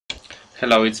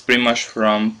Hello, it's Primož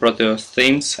from Proteus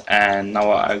Themes, and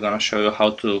now I'm gonna show you how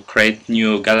to create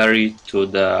new gallery to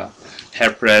the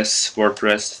Hairpress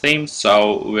WordPress theme.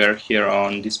 So we're here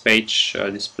on this page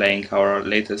displaying our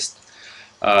latest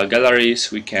galleries.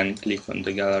 We can click on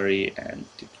the gallery and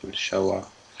it will show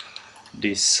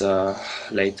this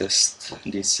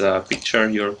picture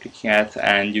you're clicking at,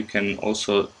 and you can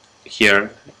also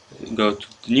here go to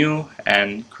new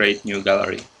and create new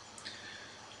gallery.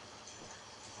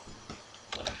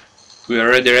 We are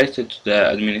redirected to the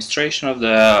administration of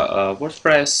the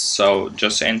WordPress, so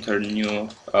just enter new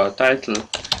title,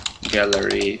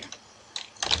 gallery,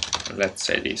 let's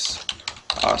say this,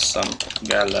 awesome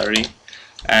gallery.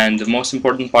 And the most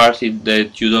important part is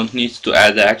that you don't need to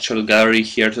add the actual gallery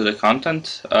here to the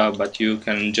content, but you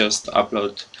can just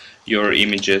upload your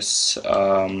images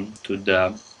to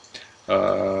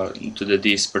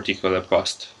this particular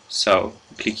post. So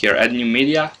click here, add new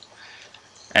media,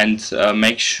 and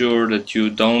make sure that you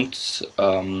don't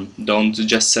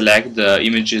just select the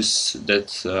images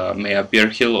that may appear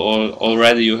here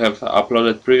already you have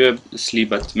uploaded previously,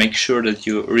 but make sure that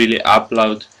you really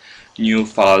upload new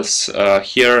files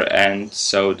here, and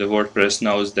so the WordPress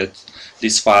knows that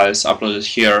these files uploaded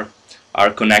here are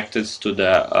connected to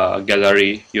the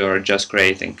gallery you're just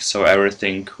creating, so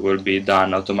everything will be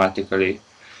done automatically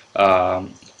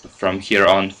from here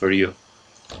on for you.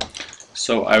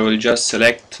 So I will just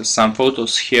select some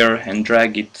photos here and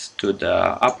drag it to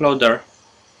the uploader,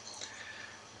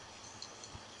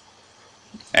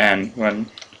 and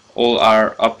when all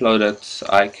are uploaded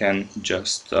I can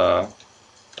just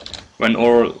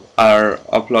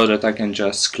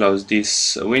close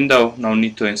this window. No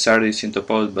need to insert this into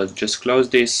post, but just close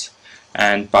this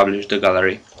and publish the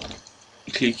gallery.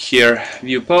 Click here,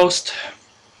 view post,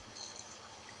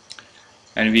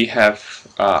 and we have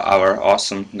our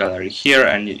awesome gallery here.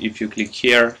 And if you click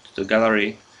here to the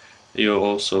gallery, you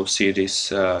also see this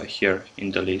here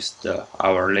in the list,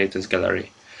 our latest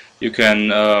gallery. You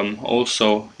can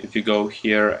also, if you go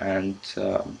here and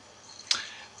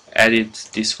edit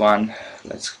this one,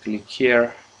 let's click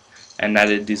here and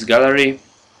edit this gallery.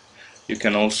 You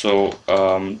can also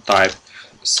type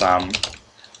some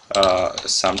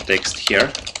text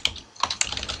here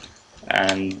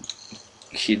and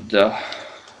hit the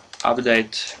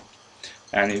update,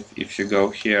 and if you go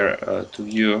here to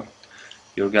view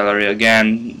your gallery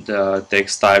again, the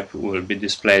text type will be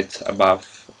displayed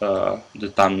above the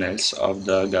thumbnails of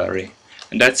the gallery.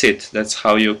 And that's it. That's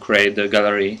how you create the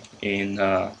gallery in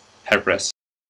Hairpress.